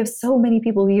 Like we have so many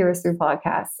people who hear us through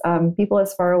podcasts. People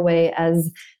as far away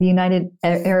as the United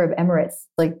Arab Emirates,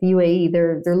 like the UAE,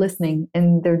 they're listening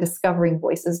and they're discovering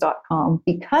voices.com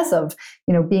because of,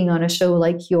 being on a show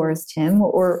like yours, Tim,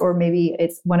 or maybe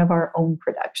it's one of our own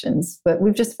productions. But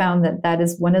we've just found that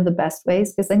is one of the best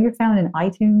ways, because then you're found in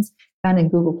iTunes, found in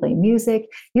Google Play Music,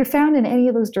 you're found in any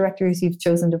of those directories you've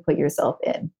chosen to put yourself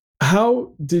in.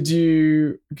 How did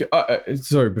you,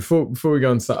 sorry, before we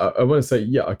go on to that, I want to say,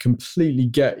 yeah, I completely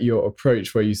get your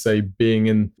approach where you say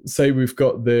say we've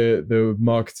got the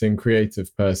marketing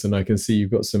creative person. I can see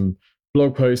you've got some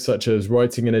blog posts such as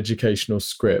writing an educational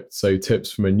script. So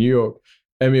tips from a New York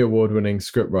Emmy award-winning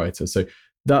scriptwriter. So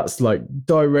that's like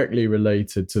directly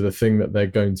related to the thing that they're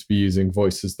going to be using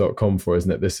voices.com for,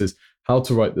 isn't it? This is how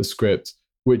to write the script,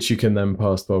 which you can then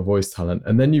pass to our voice talent.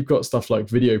 And then you've got stuff like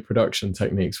video production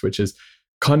techniques, which is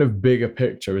kind of bigger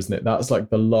picture, isn't it? That's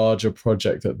like the larger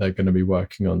project that they're going to be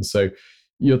working on. So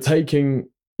you're taking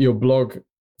your blog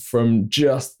from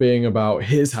just being about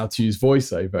here's how to use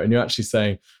voiceover, and you're actually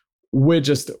saying, we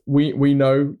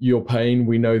know your pain,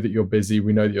 we know that you're busy,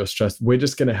 we know that you're stressed. We're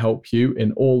just going to help you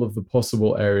in all of the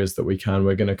possible areas that we can.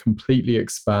 We're going to completely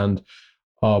expand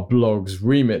our blog's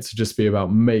remit to just be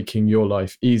about making your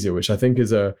life easier, which I think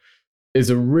is a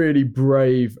really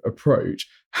brave approach.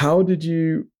 How did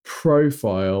you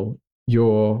profile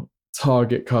your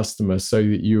target customer so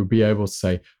that you would be able to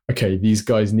say, okay, these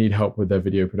guys need help with their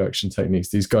video production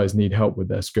techniques, these guys need help with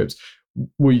their scripts?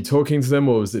 Were you talking to them,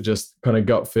 or was it just kind of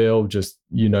gut feel, just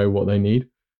what they need?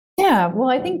 Yeah, well,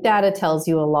 I think data tells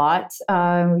you a lot.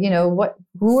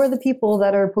 Who are the people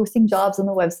that are posting jobs on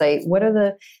the website? What are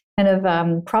the kind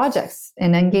of projects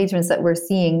and engagements that we're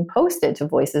seeing posted to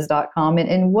voices.com,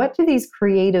 and what do these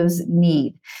creatives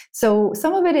need? So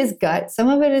some of it is gut, some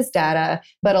of it is data,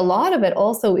 but a lot of it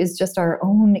also is just our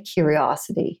own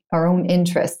curiosity, our own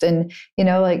interest. And,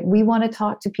 we want to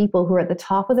talk to people who are at the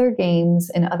top of their games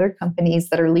and other companies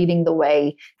that are leading the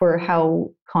way for how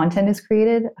content is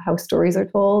created, how stories are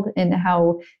told, and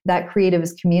how that creative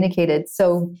is communicated.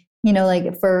 So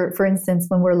like for instance,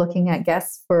 when we're looking at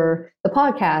guests for the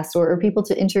podcast or people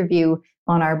to interview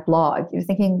on our blog, you're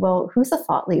thinking, well, who's a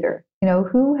thought leader?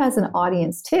 Who has an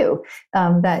audience too,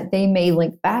 that they may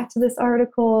link back to this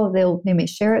article, they may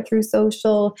share it through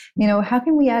social. How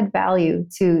can we add value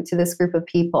to this group of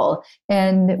people?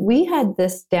 And we had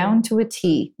this down to a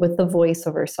T with the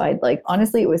voiceover side. Like,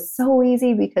 honestly, it was so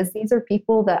easy because these are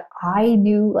people that I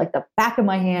knew like the back of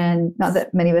my hand. Not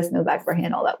that many of us know the back of our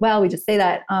hand all that well. We just say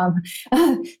that.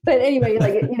 But anyway,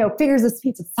 figures of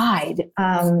speech aside,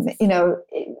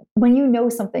 when you know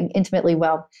something intimately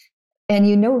well, and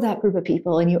you know that group of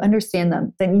people and you understand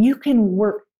them, then you can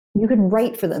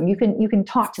write for them, you can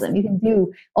talk to them, you can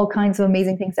do all kinds of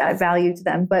amazing things to add value to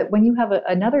them. But when you have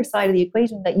another side of the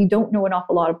equation that you don't know an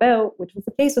awful lot about, which was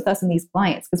the case with us and these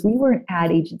clients, because we weren't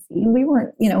ad agency, we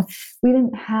weren't, we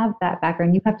didn't have that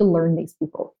background. You have to learn these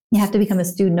people. You have to become a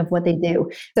student of what they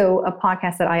do. So a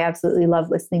podcast that I absolutely love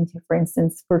listening to, for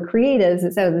instance, for creatives,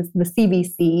 it's out of the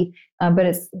CBC, but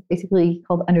it's basically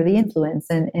called Under the Influence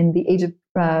and the Age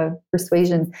of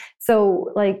Persuasion.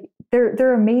 So like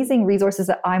they're amazing resources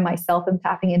that I myself am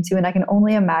tapping into. And I can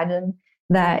only imagine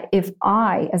that if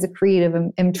I, as a creative,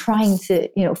 am trying to,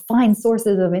 find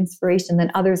sources of inspiration, then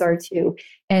others are too.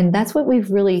 And that's what we've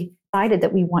really decided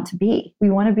that we want to be. We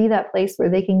want to be that place where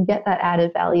they can get that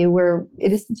added value, where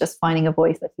it isn't just finding a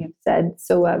voice, as you've said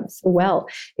so well.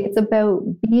 It's about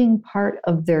being part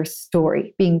of their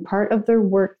story, being part of their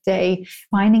workday,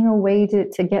 finding a way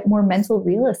to get more mental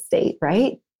real estate,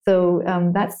 right? So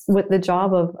that's what the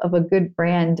job of a good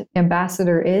brand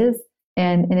ambassador is.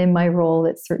 And in my role,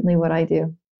 it's certainly what I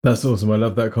do. That's awesome. I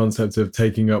love that concept of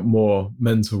taking up more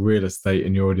mental real estate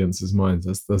in your audience's minds.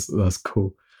 That's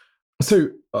cool. So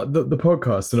the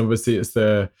podcast, and obviously it's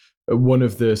one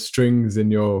of the strings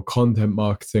in your content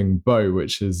marketing bow,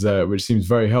 which seems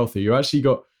very healthy. You actually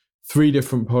got 3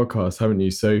 different podcasts, haven't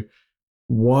you? So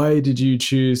why did you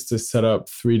choose to set up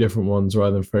 3 different ones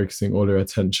rather than focusing all your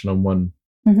attention on one?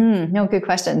 Mm-hmm. No, good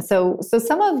question. So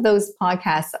some of those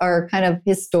podcasts are kind of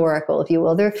historical, if you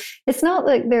will. It's not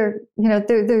like they're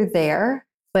there,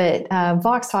 But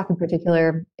Vox Talk in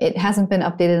particular, it hasn't been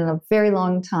updated in a very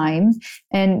long time.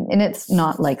 And it's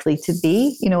not likely to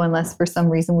be, unless for some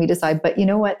reason we decide. But you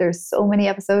know what? There's so many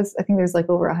episodes. I think there's like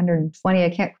over 120. I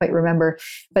can't quite remember.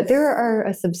 But there are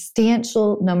a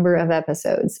substantial number of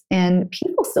episodes and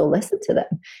people still listen to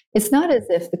them. It's not as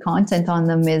if the content on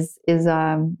them is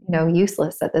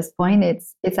useless at this point.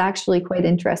 It's actually quite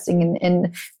interesting.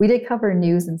 And we did cover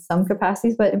news in some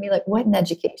capacities, but I mean, like, what in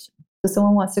education? So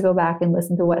someone wants to go back and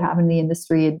listen to what happened in the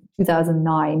industry in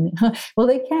 2009. Well,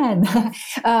 they can.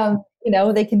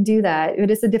 They can do that. It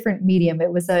is a different medium.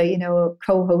 It was a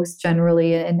co-host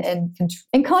generally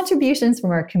and contributions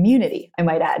from our community, I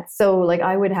might add. So like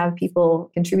I would have people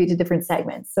contribute to different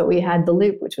segments. So we had The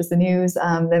Loop, which was the news.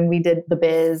 Then we did The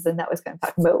Biz, and that was kind of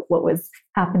talking about what was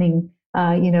happening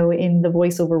in the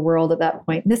voiceover world at that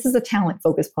point. This is a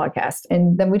talent-focused podcast.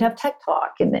 And then we'd have Tech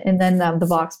Talk and then the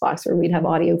Vox Box, where we'd have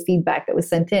audio feedback that was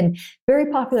sent in.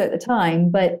 Very popular at the time,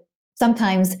 but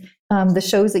sometimes the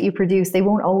shows that you produce, they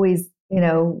won't always,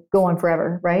 go on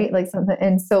forever, right? Like something.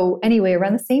 And so anyway,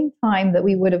 around the same time that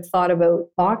we would have thought about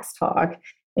Vox Talk,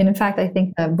 and in fact, I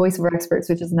think VoiceOver Experts,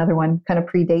 which is another one, kind of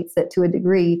predates it to a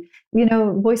degree.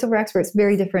 VoiceOver Experts,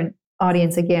 very different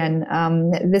audience again.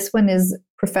 This one is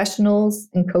professionals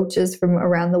and coaches from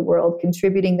around the world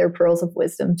contributing their pearls of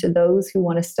wisdom to those who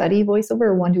want to study voiceover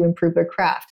or want to improve their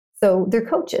craft. So they're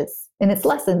coaches and it's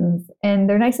lessons and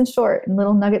they're nice and short and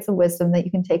little nuggets of wisdom that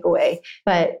you can take away.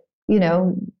 But,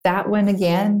 that one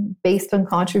again, based on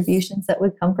contributions that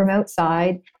would come from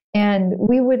outside, and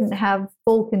we wouldn't have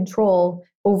full control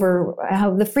over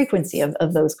how the frequency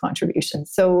of those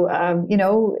contributions. So,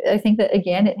 I think that,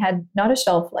 again, it had not a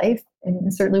shelf life,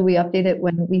 and certainly we update it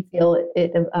when we feel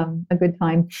it a good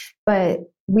time. But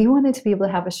we wanted to be able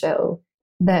to have a show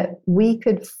that we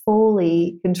could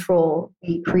fully control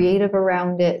the creative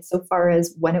around it, so far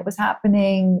as when it was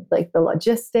happening, like the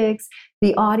logistics,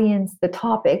 the audience, the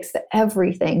topics,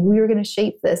 everything. We were going to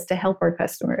shape this to help our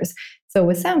customers. So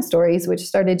with Sound Stories, which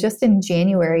started just in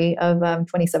January of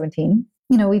 2017,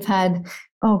 we've had,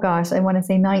 I want to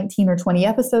say 19 or 20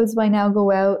 episodes by now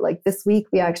go out. Like this week,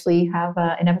 we actually have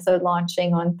an episode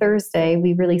launching on Thursday.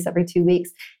 We release every 2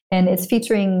 weeks. And it's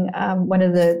featuring one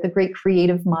of the great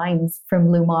creative minds from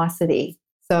Lumosity.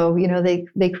 So,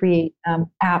 they create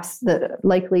apps that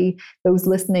likely those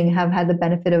listening have had the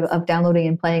benefit of downloading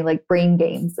and playing, like brain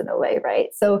games in a way, right?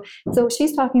 So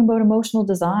she's talking about emotional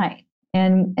design.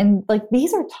 And like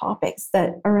these are topics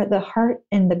that are at the heart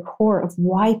and the core of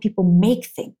why people make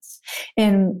things.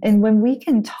 And when we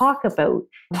can talk about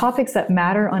topics that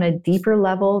matter on a deeper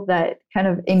level that kind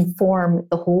of inform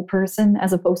the whole person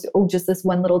as opposed to, just this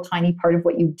one little tiny part of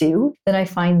what you do, then I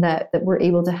find that we're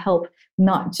able to help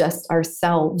not just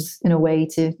ourselves in a way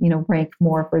to, rank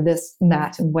more for this and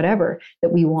that and whatever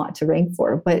that we want to rank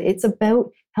for, but it's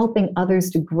about helping others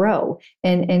to grow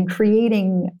and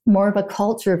creating more of a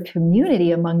culture of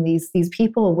community among these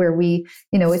people where we,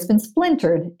 it's been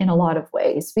splintered in a lot of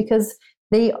ways because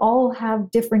they all have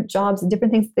different jobs and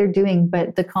different things they're doing.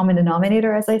 But the common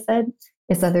denominator, as I said,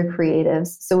 is that they're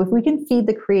creatives. So if we can feed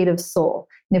the creative soul,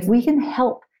 and if we can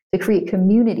help to create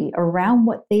community around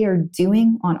what they are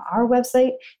doing on our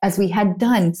website, as we had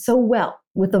done so well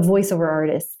with the voiceover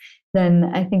artists,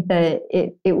 then I think that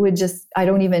it would just, I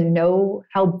don't even know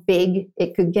how big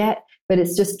it could get, but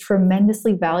it's just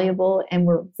tremendously valuable. And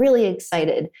we're really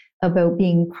excited about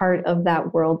being part of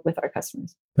that world with our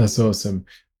customers. That's awesome.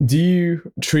 Do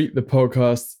you treat the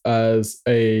podcasts as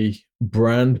a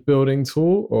brand building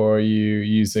tool, or are you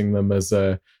using them as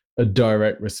a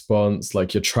direct response,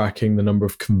 like you're tracking the number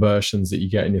of conversions that you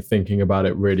get and you're thinking about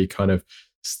it really kind of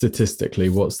statistically?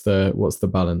 What's the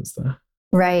balance there?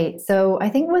 Right. So I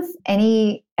think with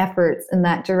any efforts in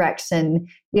that direction,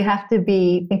 you have to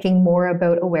be thinking more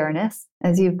about awareness.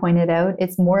 As you pointed out,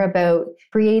 it's more about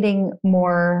creating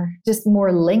more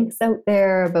links out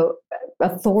there, about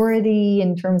authority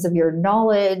in terms of your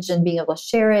knowledge and being able to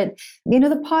share it.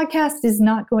 The podcast is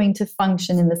not going to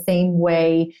function in the same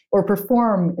way or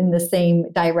perform in the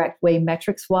same direct way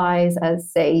metrics wise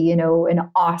as, say, an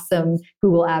awesome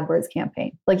Google AdWords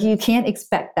campaign. Like you can't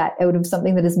expect that out of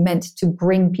something that is meant to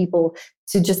bring people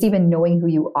to just even knowing who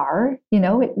you are.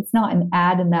 It's not an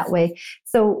ad in that way.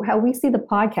 So how we see the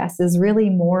podcast is really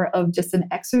more of just an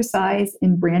exercise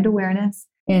in brand awareness,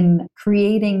 in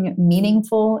creating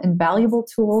meaningful and valuable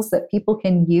tools that people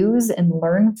can use and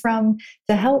learn from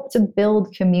to help to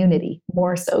build community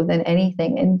more so than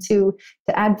anything, and to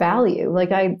add value.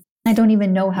 Like I don't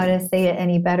even know how to say it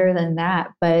any better than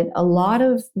that, but a lot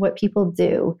of what people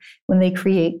do when they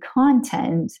create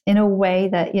content in a way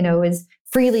that, is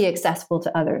freely accessible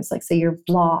to others, like say your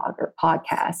blog or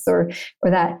podcasts or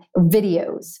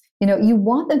videos. You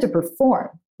want them to perform,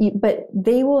 but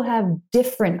they will have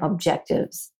different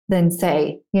objectives than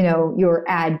say, your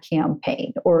ad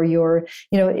campaign or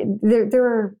there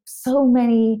are so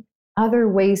many other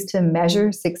ways to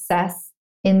measure success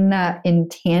in that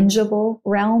intangible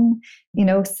realm,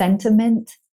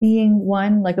 sentiment being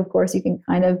one. Like, of course, you can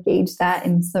kind of gauge that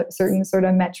in certain sort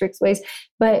of metrics ways,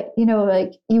 but,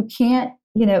 like you can't,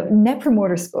 Net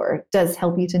Promoter Score does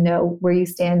help you to know where you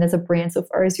stand as a brand so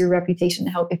far as your reputation,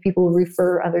 help if people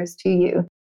refer others to you.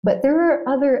 But there are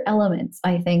other elements,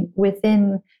 I think,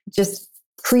 within just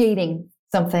creating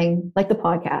something like the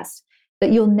podcast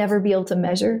that you'll never be able to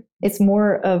measure. It's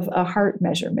more of a heart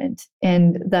measurement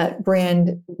and that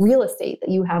brand real estate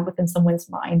that you have within someone's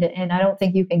mind. And I don't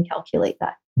think you can calculate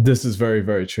that. This is very,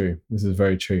 very true. This is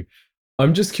very true.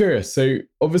 I'm just curious. So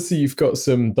obviously you've got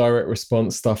some direct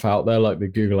response stuff out there like the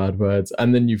Google AdWords,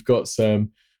 and then you've got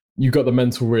the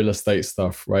mental real estate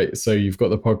stuff, right? So you've got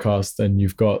the podcast and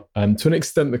you've got, to an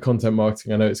extent, the content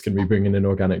marketing. I know it's going to be bringing in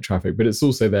organic traffic, but it's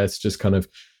also there to just kind of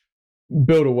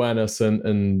build awareness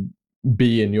and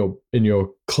be in your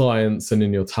clients and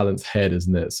in your talent's head,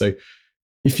 isn't it? So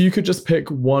if you could just pick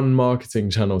one marketing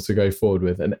channel to go forward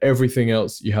with and everything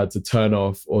else you had to turn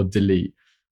off or delete,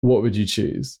 what would you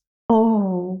choose?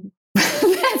 Oh,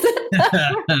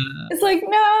 it's like,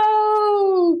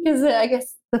 no, because I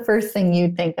guess the first thing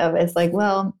you'd think of is like,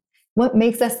 well, what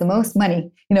makes us the most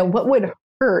money? What would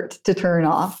hurt to turn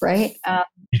off, right?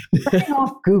 Turning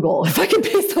off Google, if I could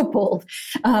be so bold,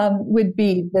 would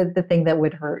be the thing that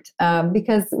would hurt,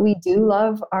 because we do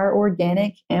love our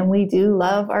organic and we do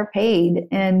love our paid.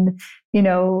 And,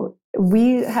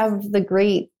 we have the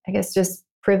great, I guess, just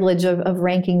privilege of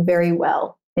ranking very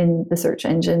well in the search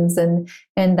engines, and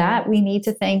that we need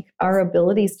to thank our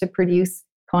abilities to produce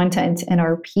content and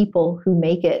our people who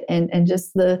make it, and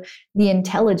just the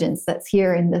intelligence that's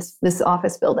here in this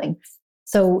office building.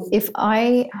 So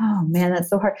oh man, that's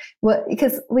so hard.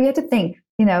 Because we have to think,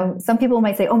 some people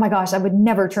might say, oh my gosh, I would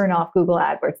never turn off Google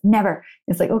AdWords, never.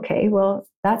 It's like, okay, well,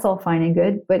 that's all fine and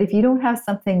good. But if you don't have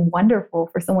something wonderful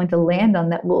for someone to land on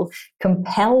that will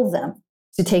compel them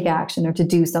to take action or to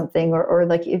do something, or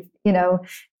like, if,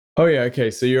 Oh yeah.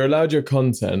 Okay. So you're allowed your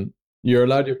content,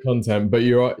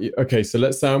 but okay. So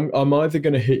let's say I'm either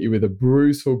going to hit you with a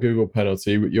brutal Google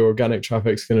penalty, your organic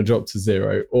traffic's going to drop to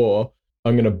 0, or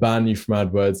I'm going to ban you from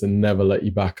AdWords and never let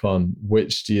you back on.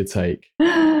 Which do you take?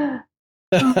 Oh,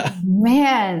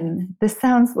 man, this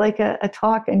sounds like a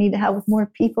talk I need to have with more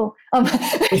people. I'm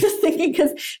just thinking,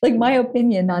 because like my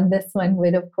opinion on this one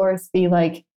would, of course, be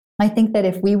like, I think that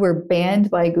if we were banned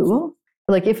by Google,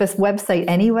 like if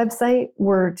any website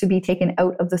were to be taken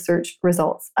out of the search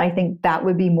results, I think that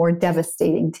would be more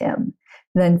devastating, Tim,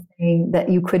 than saying that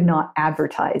you could not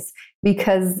advertise.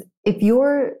 Because if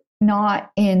you're not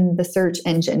in the search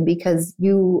engine because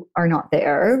you are not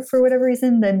there for whatever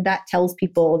reason, then that tells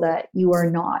people that you are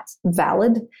not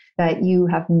valid, that you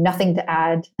have nothing to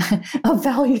add of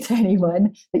value to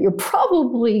anyone, that you're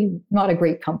probably not a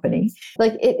great company.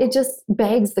 Like it just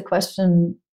begs the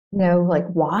question, like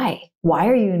why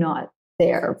are you not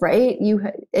there, right?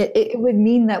 It would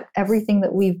mean that everything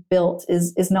that we've built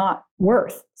is not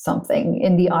worth something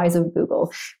in the eyes of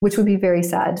Google, which would be very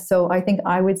sad. So I think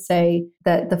I would say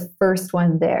that the first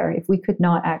one there, if we could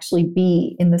not actually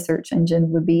be in the search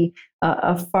engine, would be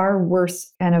a far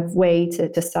worse kind of way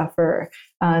to suffer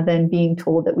than being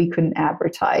told that we couldn't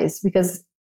advertise. Because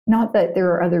not that there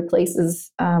are other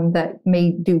places that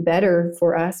may do better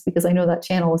for us, because I know that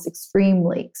channel is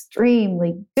extremely,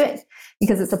 extremely good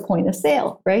because it's a point of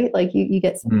sale, right? Like you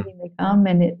get somebody, they come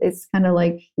and it's kind of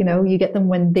like, you get them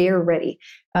when they're ready.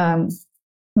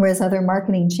 Whereas other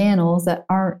marketing channels that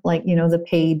aren't like, the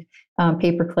paid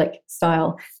pay-per-click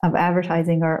style of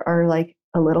advertising are like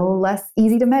a little less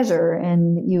easy to measure,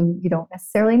 and you don't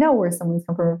necessarily know where someone's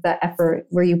come from with that effort,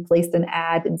 where you placed an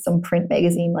ad in some print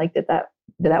magazine. Like, did that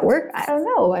work? I don't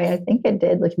know. I think it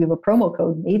did. Like, if you have a promo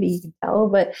code, maybe you can tell.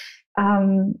 But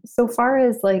so far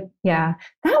as like, yeah,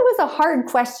 that was a hard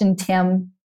question,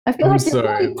 Tim. I feel like you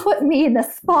really put me in the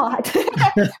spot.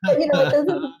 Those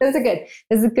are good.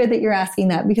 This is good that you're asking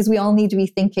that, because we all need to be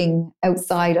thinking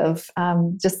outside of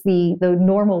just the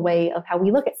normal way of how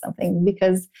we look at something.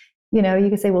 Because you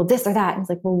could say, well, this or that. And it's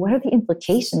like, well, what are the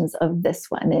implications of this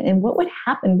one? And what would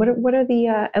happen? What are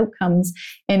the outcomes?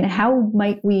 And how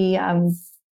might we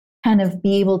kind of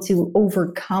be able to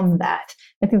overcome that.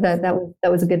 I think that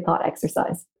was a good thought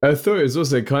exercise. I thought it was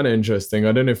also kind of interesting.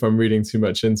 I don't know if I'm reading too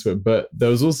much into it, but there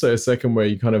was also a second where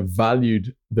you kind of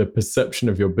valued the perception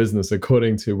of your business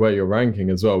according to where you're ranking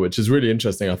as well, which is really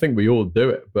interesting. I think we all do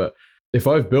it, but if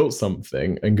I've built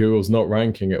something and Google's not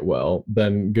ranking it well,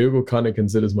 then Google kind of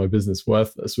considers my business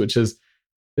worthless, which is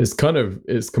it's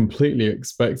completely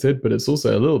expected, but it's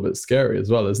also a little bit scary as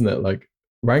well, isn't it? Like,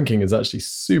 ranking is actually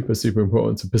super, super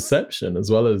important to perception as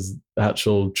well as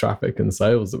actual traffic and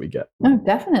sales that we get. Oh,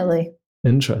 definitely.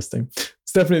 Interesting.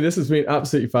 Stephanie, this has been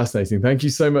absolutely fascinating. Thank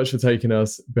you so much for taking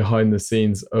us behind the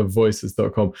scenes of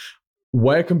voices.com.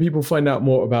 Where can people find out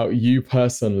more about you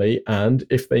personally? And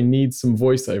if they need some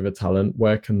voiceover talent,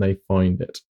 where can they find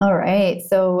it? All right.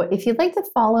 So if you'd like to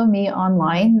follow me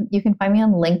online, you can find me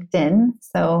on LinkedIn.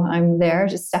 So I'm there,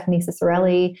 just Stephanie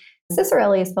Ciccarelli.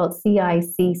 Ciccarelli is spelled Ciccarelli.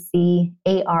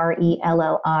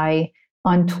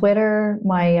 On Twitter,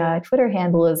 my Twitter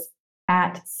handle is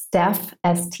 @Steph,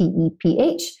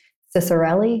 STEPH,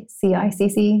 Ciccarelli,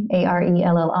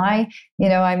 Ciccarelli. You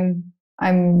know,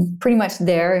 I'm pretty much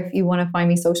there if you want to find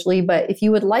me socially. But if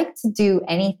you would like to do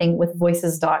anything with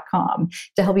voices.com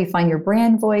to help you find your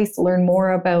brand voice, learn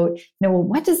more about,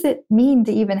 what does it mean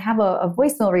to even have a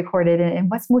voicemail recorded and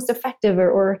what's most effective,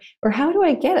 or how do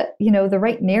I get the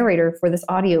right narrator for this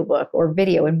audiobook or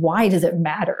video, and why does it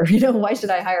matter? Why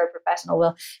should I hire a professional?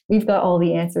 Well, we've got all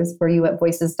the answers for you at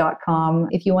voices.com.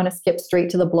 If you want to skip straight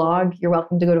to the blog, you're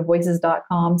welcome to go to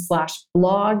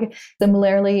voices.com/blog.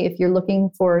 Similarly, if you're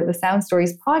looking for the Sound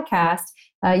Stories podcast,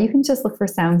 you can just look for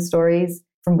Sound Stories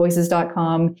from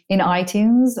voices.com in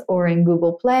iTunes or in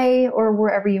Google Play or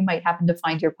wherever you might happen to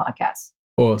find your podcast.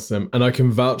 Awesome. And I can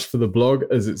vouch for the blog,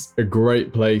 as it's a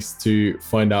great place to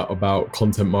find out about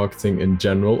content marketing in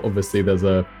general. Obviously, there's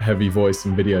a heavy voice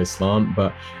and video slant,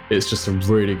 but it's just a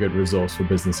really good resource for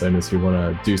business owners who want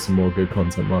to do some more good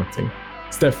content marketing.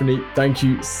 Stephanie, thank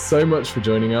you so much for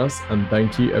joining us, and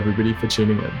thank you everybody for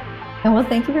tuning in. And well,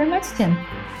 thank you very much, Tim.